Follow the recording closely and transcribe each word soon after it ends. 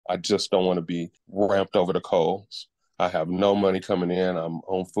I just don't want to be ramped over the coals. I have no money coming in. I'm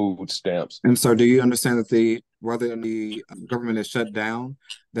on food stamps. And so, do you understand that whether the government is shut down,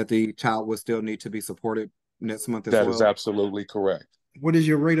 that the child will still need to be supported next month as That is well? absolutely correct. What is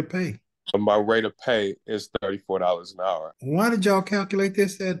your rate of pay? My rate of pay is $34 an hour. Why did y'all calculate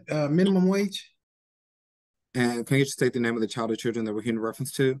this at minimum wage? And can you just state the name of the child or children that we're here in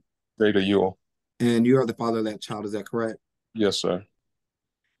reference to? Data Ewell. And you are the father of that child, is that correct? Yes, sir.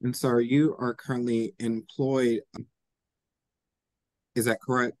 And sir, you are currently employed, is that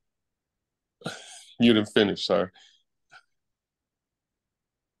correct? You didn't finish, sir.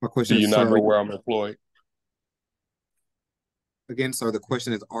 My Do question you is, not sir, know where I'm employed? again, sir, the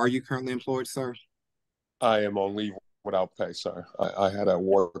question is, are you currently employed, sir? I am on leave without pay, sir. I had a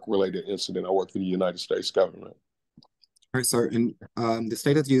work-related incident. I work for the United States government. All right, sir. And the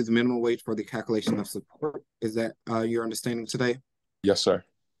state has used minimum wage for the calculation of support. Is that your understanding today? Yes, sir.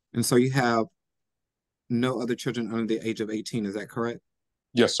 And so you have no other children under the age of 18, is that correct?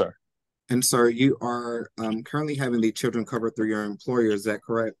 Yes, sir. And sir, you are currently having the children covered through your employer, is that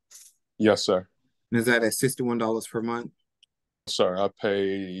correct? Yes, sir. And is that at $61 per month? Sir, I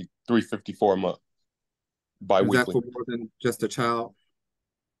pay $354 a month, Is that biweekly. for more than just a child?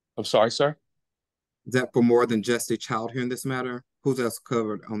 I'm sorry, sir? Is that for more than just a child here in this matter? Who's else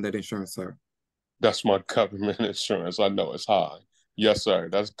covered on that insurance, sir? That's my government insurance. I know it's high. Yes, sir.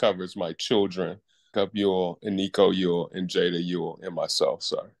 That covers my children, Cup Ewell and Nico Ewell and Jada Ewell and myself,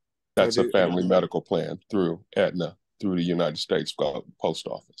 sir. So That's a family medical plan through Aetna, through the United States Post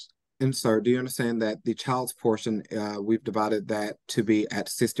Office. and sir, do you understand that the child's portion, we've divided that to be at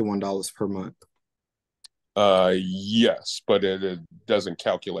 $61 per month? Yes, but it doesn't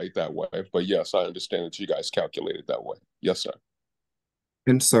calculate that way. But yes, I understand that you guys calculate it that way. Yes, sir.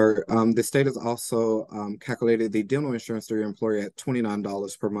 And sir, the state has also calculated the dental insurance through your employer at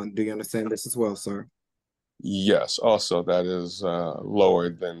 $29 per month. Do you understand this as well, sir? Yes, also that is lower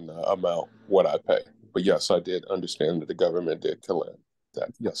than the amount what I pay. But yes, I did understand that the government did collect that.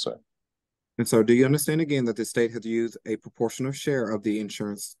 Yes, sir. And so do you understand again that the state has used a proportional share of the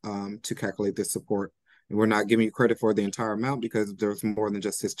insurance to calculate this support? And we're not giving you credit for the entire amount because there's more than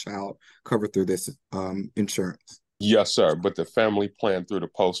just his child covered through this insurance. Yes, sir. But the family plan through the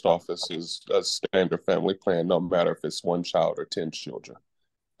post office is a standard family plan, no matter if it's one child or 10 children.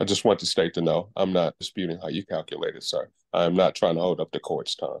 I just want the state to know I'm not disputing how you calculate it, sir. I'm not trying to hold up the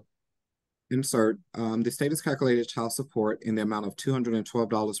court's time. And sir, the state has calculated child support in the amount of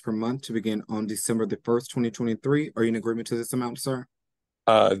 $212 per month to begin on December the 1st, 2023. Are you in agreement to this amount, sir?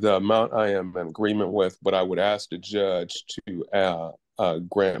 The amount I am in agreement with, but I would ask the judge to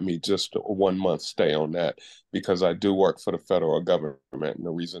grant me just a 1 month stay on that because I do work for the federal government, and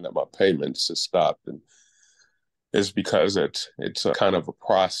the reason that my payments has stopped is because it's a kind of a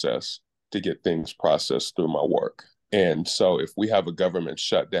process to get things processed through my work. And so if we have a government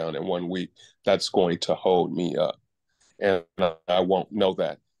shutdown in 1 week, that's going to hold me up. And I won't know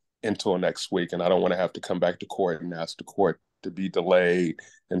that until next week. And I don't want to have to come back to court and ask the court to be delayed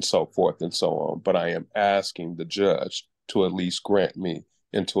and so forth and so on. But I am asking the judge to at least grant me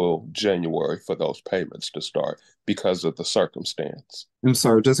until January for those payments to start because of the circumstance. And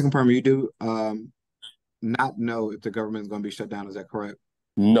sir, just to confirm, you do not know if the government is going to be shut down. Is that correct?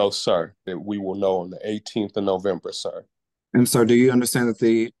 No, sir. We will know on the 18th of November, sir. And so do you understand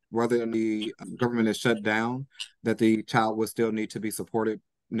that whether the government is shut down, that the child will still need to be supported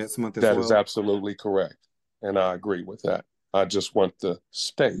next month as That well? is absolutely correct. And I agree with that. I just want the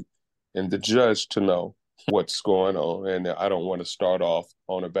state and the judge to know what's going on. And I don't want to start off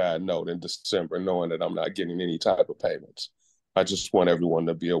on a bad note in December, knowing that I'm not getting any type of payments. I just want everyone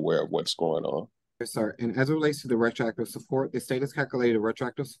to be aware of what's going on. Yes, sir. And as it relates to the retroactive support, the state has calculated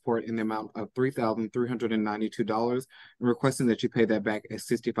retroactive support in the amount of $3,392 and requesting that you pay that back at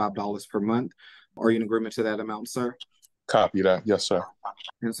 $65 per month. Are you in agreement to that amount, sir? Copy that. Yes, sir.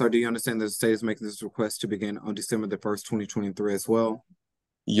 And so do you understand that the state is making this request to begin on December the 1st, 2023 as well?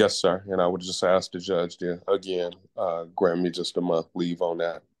 Yes, sir. And I would just ask the judge to, again, grant me just a month leave on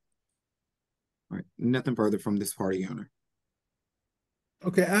that. All right. Nothing further from this party, Your Honor.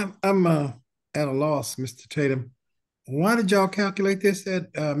 Okay, I'm at a loss, Mr. Tatum. Why did y'all calculate this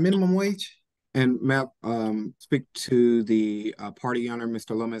at minimum wage? And may I speak to the party, Your Honor,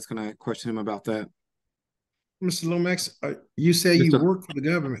 Mr. Lomax? Can I question him about that? Mr. Lomax, you say you work for the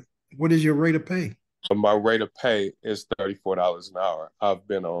government. What is your rate of pay? My rate of pay is $34 an hour. I've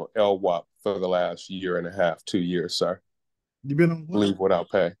been on LWOP for the last year and a half, 2 years, sir. You've been on what? Leave without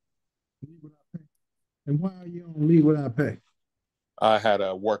pay. Leave without pay. And why are you on leave without pay? I had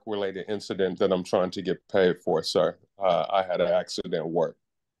a work-related incident that I'm trying to get paid for, sir. I had an accident at work.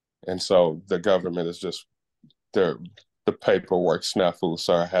 And so the government is just the paperwork snafu.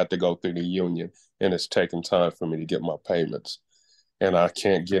 So I had to go through the union, and it's taking time for me to get my payments. And I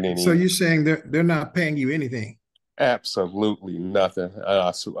can't get any. So you're saying they're not paying you anything? Absolutely nothing.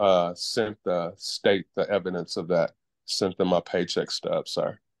 I sent the state the evidence of that. Sent them my paycheck stub,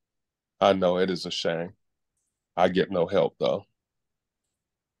 sir. I know it is a shame. I get no help though.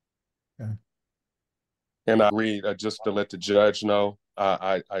 Okay. And I agreed just to let the judge know.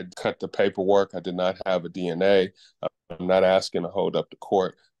 I cut the paperwork. I did not have a DNA. I'm not asking to hold up the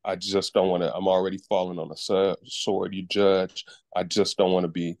court. I just don't want to. I'm already falling on a sword, you judge. I just don't want to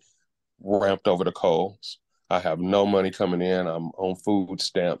be ramped over the coals. I have no money coming in. I'm on food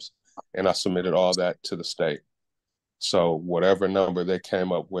stamps, and I submitted all that to the state. So whatever number they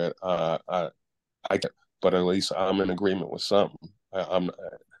came up with, I get, but at least I'm in agreement with something.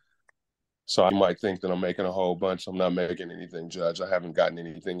 So I might think that I'm making a whole bunch. I'm not making anything, Judge. I haven't gotten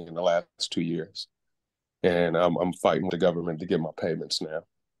anything in the last 2 years, and I'm fighting with the government to get my payments now.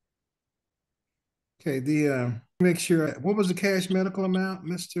 Okay, make sure, what was the cash medical amount,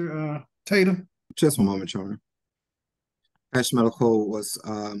 Mr. Tatum? Just one moment, Your Honor. Cash medical was,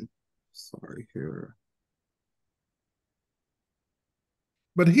 sorry here.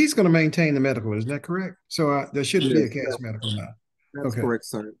 But he's going to maintain the medical, isn't that correct? So there shouldn't be a cash medical amount. That's okay. Correct,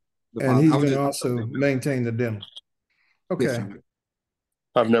 sir. And he's going to also maintain the dental. Okay. Yes,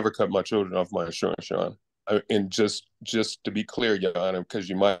 I've never cut my children off my insurance, Your Honor. And just to be clear, Your Honor, because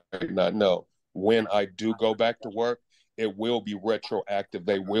you might not know, when I do go back to work, it will be retroactive.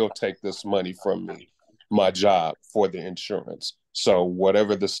 They will take this money from me, my job, for the insurance. So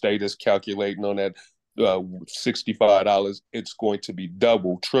whatever the state is calculating on that $65, it's going to be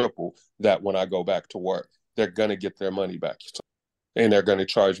double, triple that when I go back to work. They're going to get their money back. And they're going to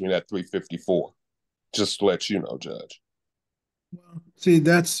charge me that $354. Just to let you know, Judge. Well, see,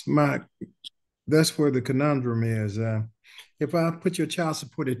 that's where the conundrum is. If I put your child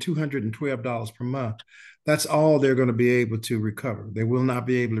support at $212 per month, that's all they're going to be able to recover. They will not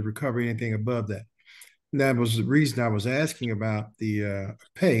be able to recover anything above that. And that was the reason I was asking about the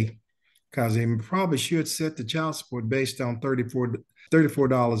pay, because they probably should set the child support based on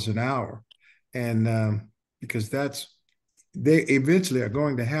 $34 an hour. And because they eventually are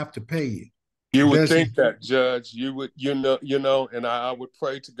going to have to pay you. You would think that, Judge. You would, and I would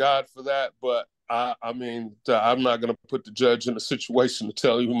pray to God for that. But I mean, I'm not going to put the judge in a situation to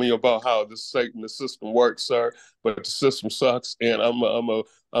tell me about how the system works, sir. But the system sucks, and I'm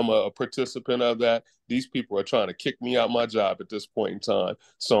a participant of that. These people are trying to kick me out my job at this point in time.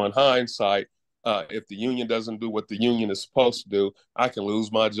 So in hindsight, if the union doesn't do what the union is supposed to do, I can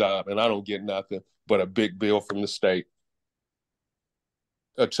lose my job, and I don't get nothing but a big bill from the state,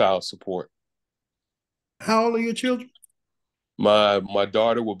 a child support. How old are your children? My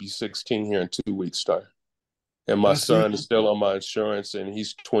daughter will be 16 here in 2 weeks, sir. And my son is still on my insurance, and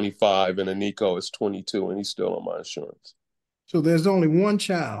he's 25, and Aniko is 22, and he's still on my insurance. So there's only one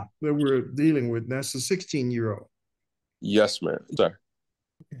child that we're dealing with, and that's a 16-year-old. Yes, ma'am, sir.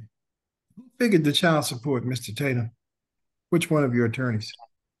 Okay. Who figured the child support, Mr. Tatum? Which one of your attorneys?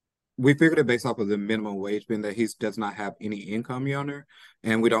 We figured it based off of the minimum wage, being that he does not have any income, Your Honor,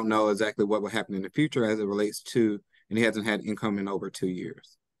 and we don't know exactly what will happen in the future as it relates to, and he hasn't had income in over 2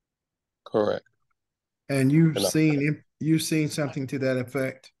 years. Correct. And you've seen something to that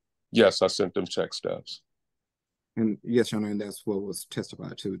effect? Yes, I sent them check stubs. And yes, Your Honor, and that's what was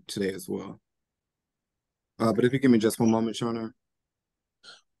testified to today as well. But if you give me just one moment, Your Honor.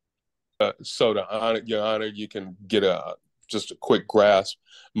 So Your Honor, you can get just a quick grasp.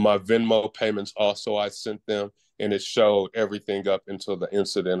 My Venmo payments also, I sent them, and it showed everything up until the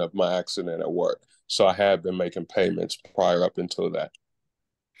incident of my accident at work. So I have been making payments prior up until that.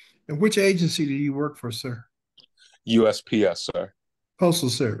 And which agency do you work for, sir? USPS, sir. Postal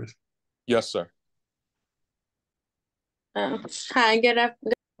Service. Yes, sir. Hi, good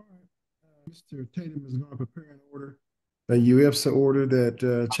afternoon. Mr. Tatum is going to prepare an order, a UFSA order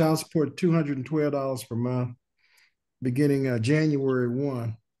that child support $212 per month, beginning January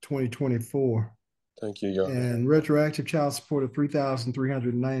 1, 2024. Thank you, Your Honor. And retroactive child support of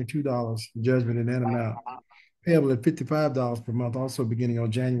 $3,392, judgment in that amount, payable at $55 per month, also beginning on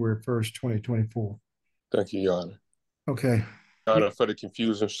January 1st, 2024. Thank you, Your Honor. Okay. Your Honor, for the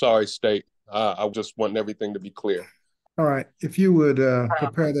confusion, sorry, State. I just want everything to be clear. All right. If you would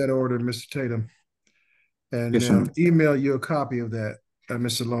prepare that order, Mr. Tatum, and yes, email you a copy of that,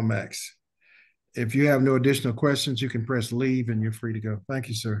 Mr. Lomax. If you have no additional questions, you can press leave and you're free to go. Thank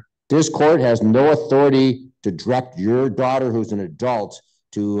you, sir. This court has no authority to direct your daughter, who's an adult,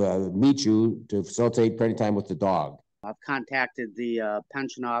 to meet you to facilitate parenting time with the dog. I've contacted the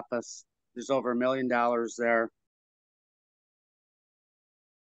pension office. There's over $1 million there.